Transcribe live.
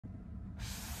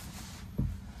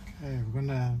Okay, we're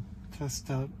gonna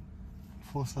test out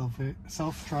full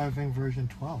self-driving version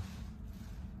 12.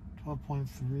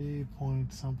 12.3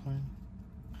 point something.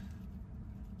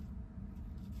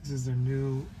 This is their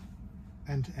new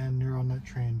end-to-end neural net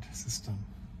trained system.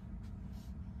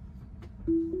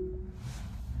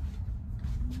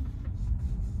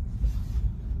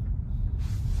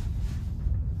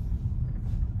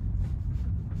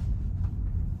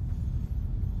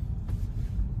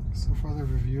 So far the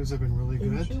reviews have been really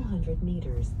good. In 200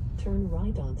 meters, turn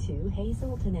right onto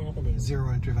Hazelton Avenue.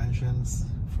 Zero interventions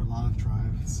for a lot of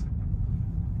drives.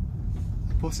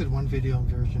 I posted one video in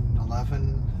version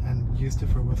 11 and used it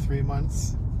for about 3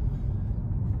 months.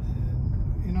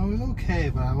 And, you know, it was okay,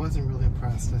 but I wasn't really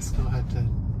impressed. I still had to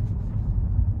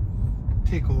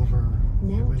take over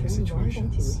in many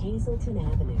situations. Right onto Hazelton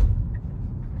Avenue.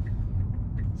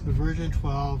 So version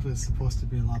 12 is supposed to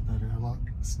be a lot better, a lot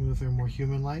smoother, more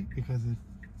human-like, because it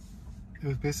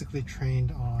was basically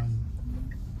trained on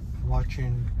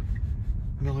watching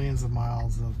millions of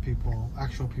miles of people,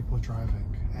 actual people driving,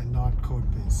 and not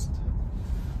code-based.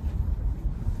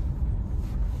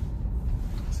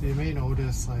 So you may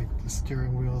notice like the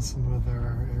steering wheel is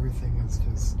smoother, everything is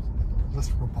just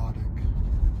less robotic.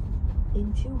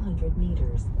 In 200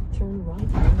 meters, turn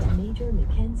right onto Major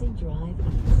Mackenzie Drive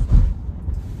East.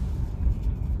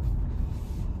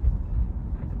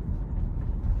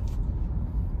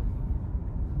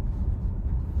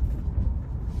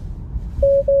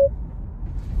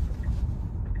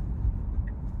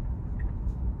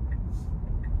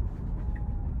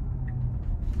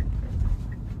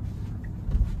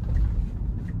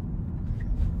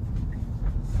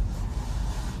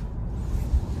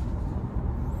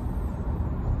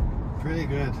 Pretty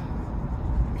good.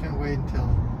 Can't wait until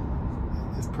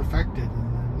it's perfected,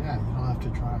 and then yeah, you don't have to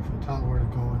drive. You tell it where to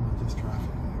go and it'll just drive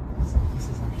it. So this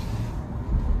is actually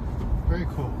very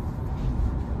cool.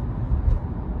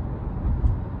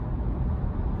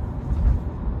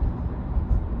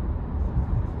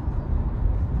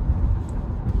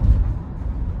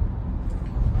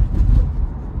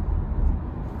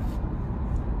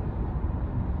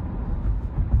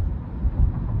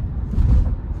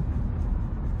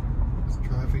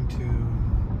 To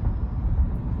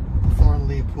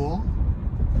Thornley Pool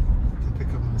to pick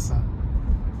up my son.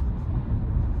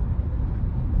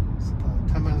 It's about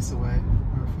 10 minutes away,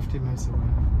 or 15 minutes away.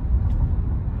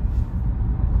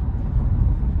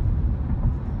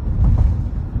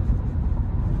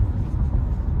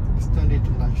 You still need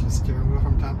to nudge the steering wheel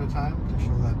from time to time to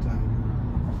show that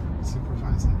you're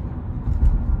supervising.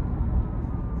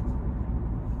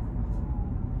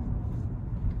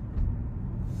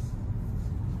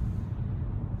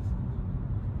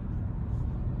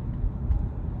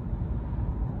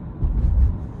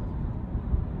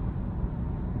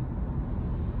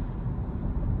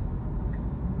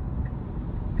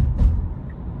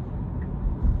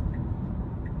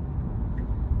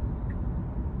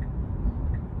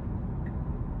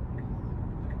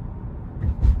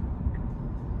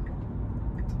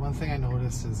 One thing I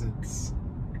noticed is it's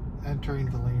entering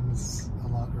the lanes a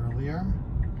lot earlier,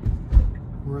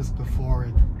 whereas before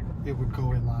it would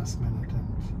go in last minute, and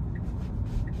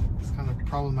it's kind of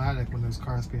problematic when there's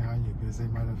cars behind you because they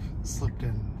might have slipped in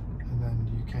and then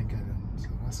you can't get in, so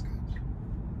that's good.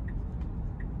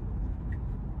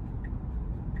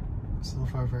 So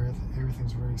far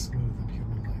everything's very smooth and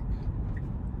human-like.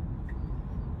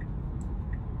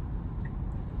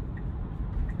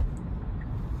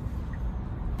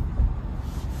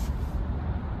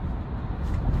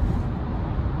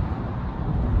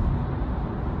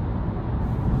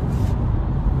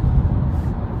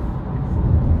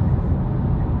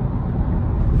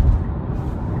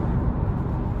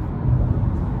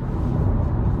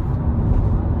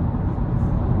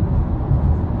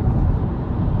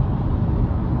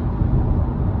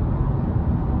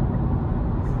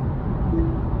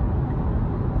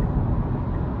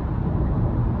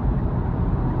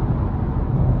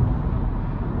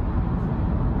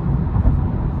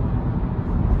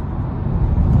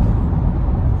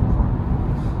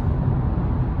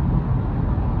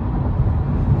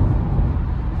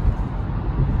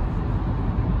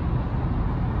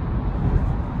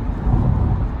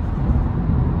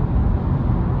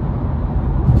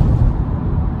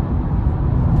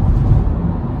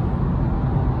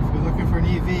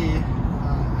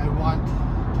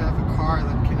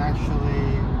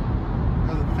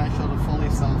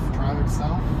 Self-drive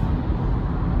itself.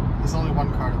 There's only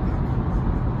one car to pick.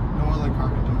 No other car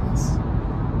can do this.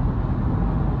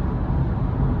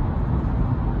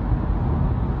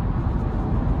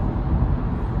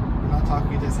 We're not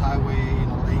talking this highway,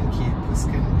 lane keep. This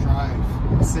can drive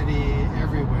city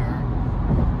everywhere.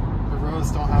 The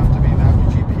roads don't have to be mapped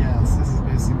with GPS. This is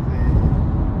basically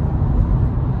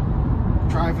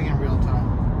driving in real time.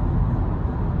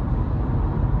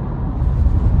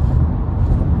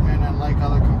 And unlike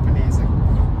other companies like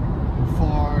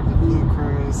Ford, the Blue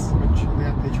Cruise, which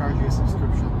they charge you a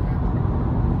subscription, right?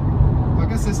 Well, I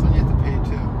guess this one you have to pay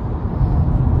too,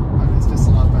 but it's just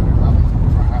a lot better than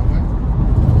for highway.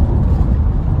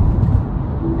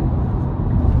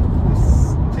 This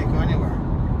will take you anywhere.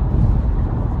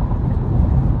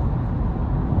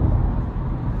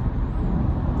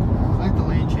 I like the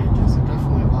lane changes. They're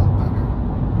definitely a lot better,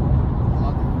 a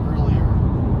lot earlier.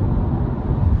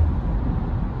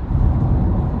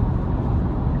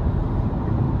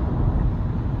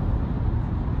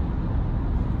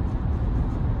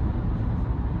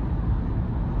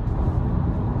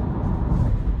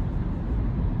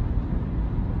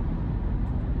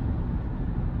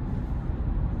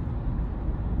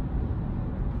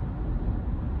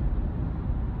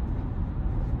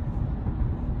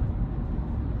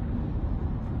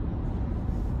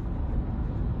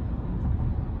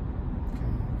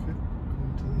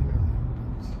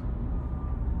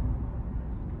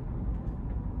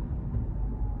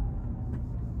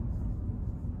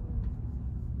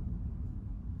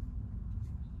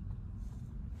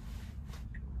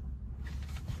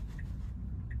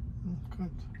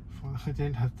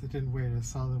 Good. I didn't wait. I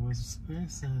saw there was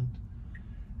space and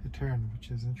it turned,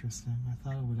 which is interesting. I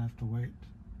thought I would have to wait.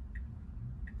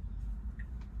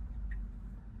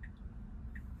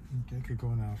 Okay, I could go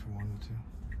now if I wanted to.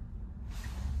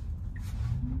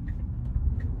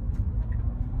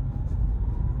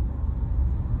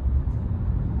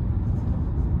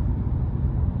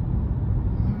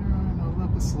 A little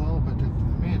bit slow, but it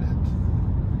made it.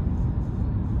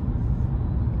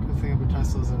 Good thing about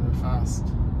Teslas that they're fast.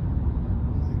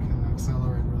 They can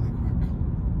accelerate really quick.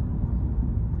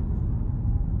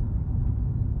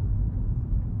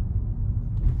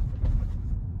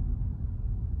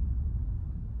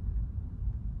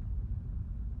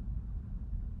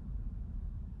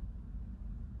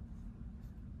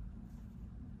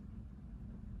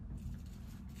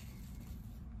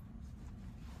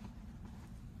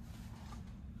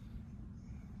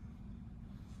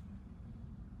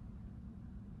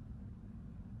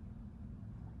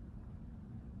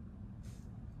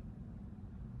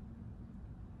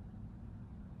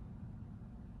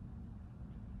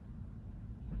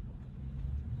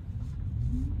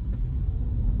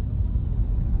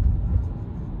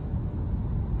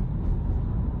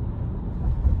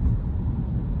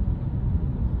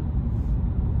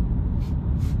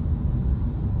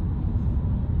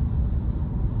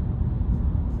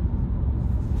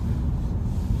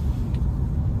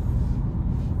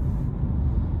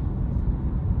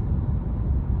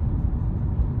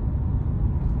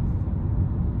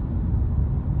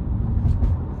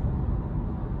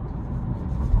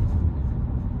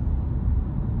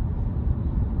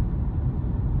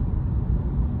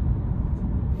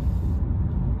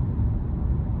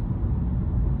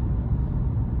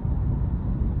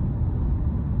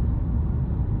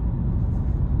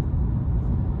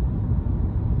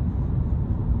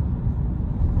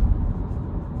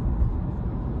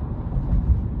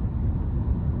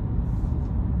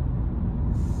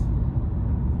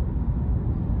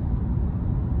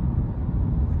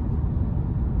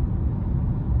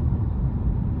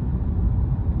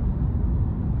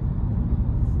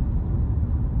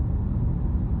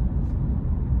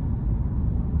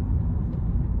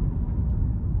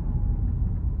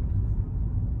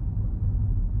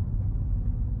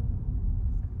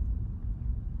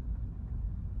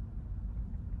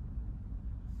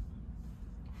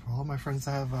 All my friends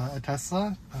have a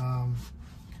Tesla.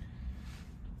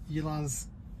 Elon's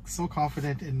so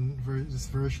confident in this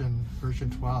version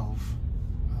 12,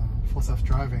 full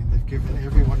self-driving. They've given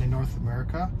everyone in North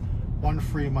America 1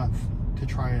 free month to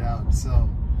try it out. So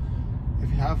if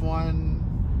you have one,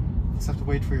 you just have to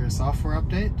wait for your software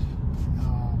update.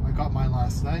 I got mine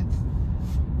last night.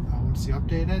 Once you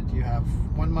update it, you have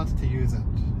 1 month to use it,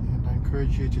 and I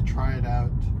encourage you to try it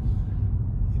out.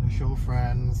 You know, show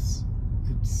friends.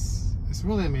 It's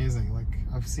really amazing. Like,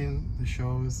 I've seen the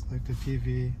shows, like the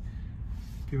TV,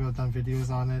 people have done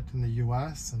videos on it in the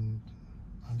US, and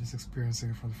I'm just experiencing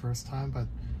it for the first time. But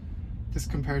just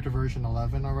compared to version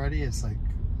 11 already, it's like,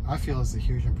 I feel it's a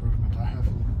huge improvement.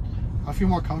 I feel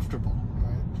more comfortable,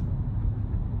 right?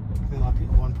 I think a lot of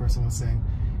people, one person was saying,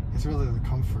 it's really the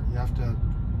comfort. You have to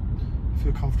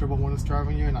feel comfortable when it's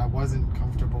driving you, and I wasn't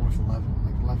comfortable with 11.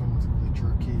 Like, 11 was really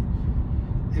jerky.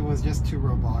 It was just too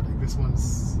robotic. This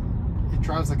one's, it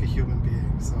drives like a human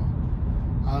being. So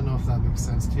I don't know if that makes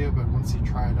sense to you, but once you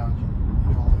try it out,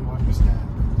 you'll understand.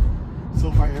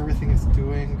 So far, everything it's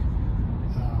doing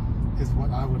is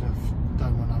what I would have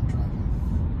done when I'm driving.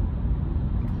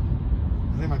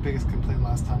 I think my biggest complaint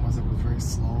last time was it was very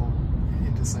slow,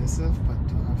 indecisive, but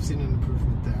I've seen an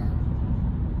improvement there.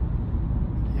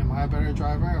 Am I a better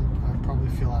driver? I probably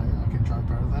feel I can drive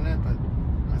better than it, but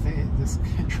I think this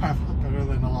can drive better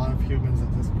than a lot of humans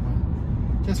at this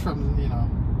point, just from, you know,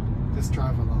 this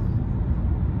drive alone.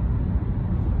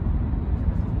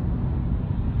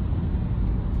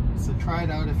 So try it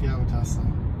out if you have a Tesla.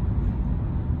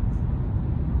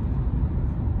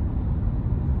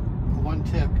 One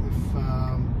tip,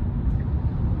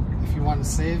 if you want to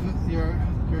save your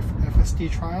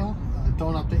FSD trial,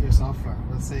 don't update your software.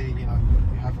 Let's say, you know,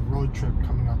 you have a road trip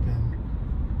coming up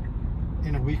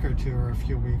in a week or two or a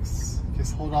few weeks.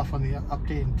 Just hold off on the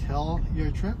update until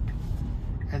your trip,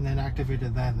 and then activate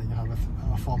it then you'll have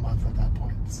a full month at that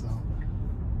point. So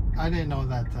I didn't know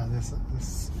that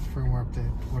this firmware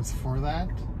update was for that.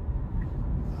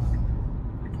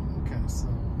 Okay, so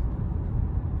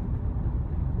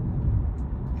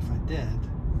if I did,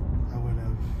 I would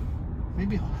have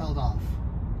maybe held off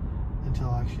until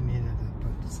I actually needed it.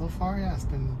 But so far, yeah, it's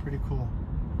been pretty cool.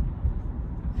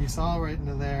 You saw right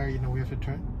into there, you know, we have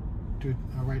to do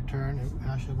a right turn. It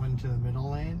actually went into the middle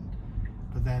lane,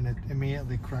 but then it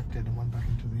immediately corrected and went back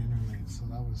into the inner lane. So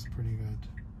that was pretty good.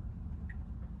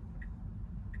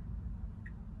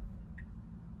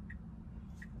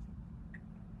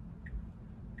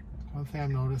 One thing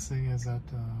I'm noticing is that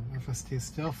FSD is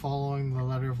still following the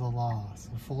letter of the law.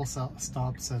 So full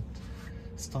stops at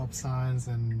stop signs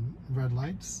and red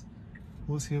lights.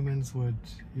 Most humans would,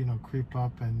 you know, creep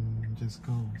up and just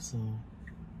go. So,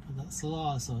 but that's the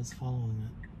law, so it's following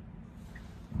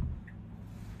it.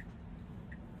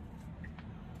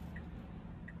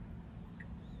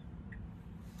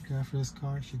 Okay, after this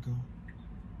car should go.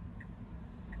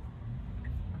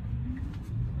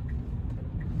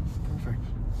 Perfect.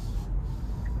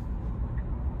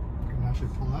 Now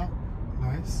should pull out.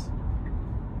 Nice.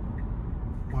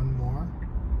 One more.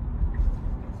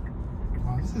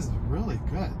 Wow, this is really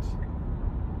good.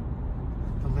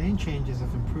 The lane changes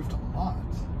have improved a lot.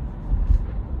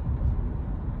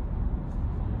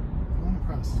 I'm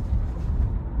impressed.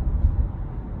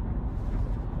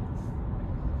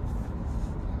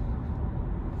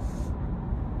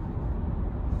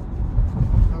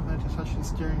 I don't have to touch the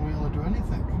steering wheel or do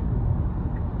anything.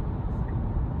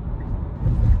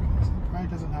 It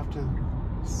doesn't have to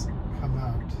come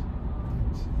out,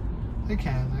 but it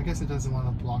can. I guess it doesn't want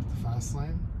to block the fast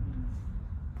lane,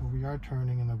 but we are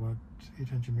turning in about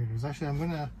 800 meters. Actually, I'm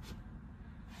gonna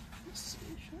see,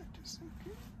 check this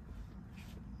again.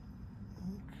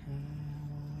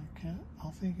 Okay, I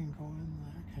don't think you can go in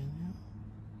there, can you?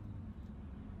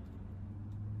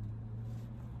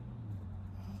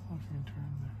 Oh, if you can turn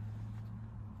there.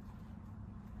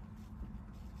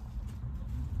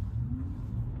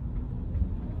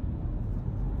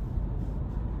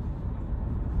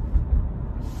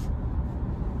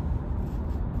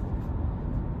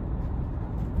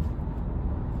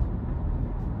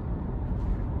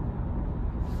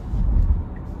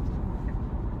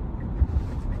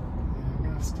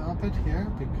 Stop it here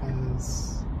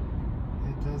because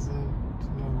it doesn't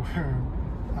know where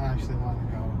I actually want to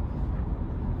go.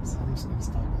 So I'm just going to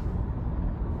stop it.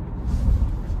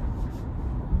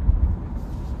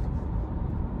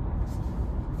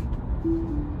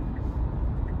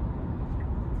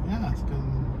 Yeah, it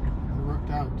worked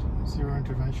out. 0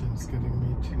 interventions getting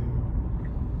me to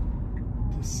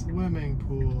the swimming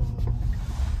pool.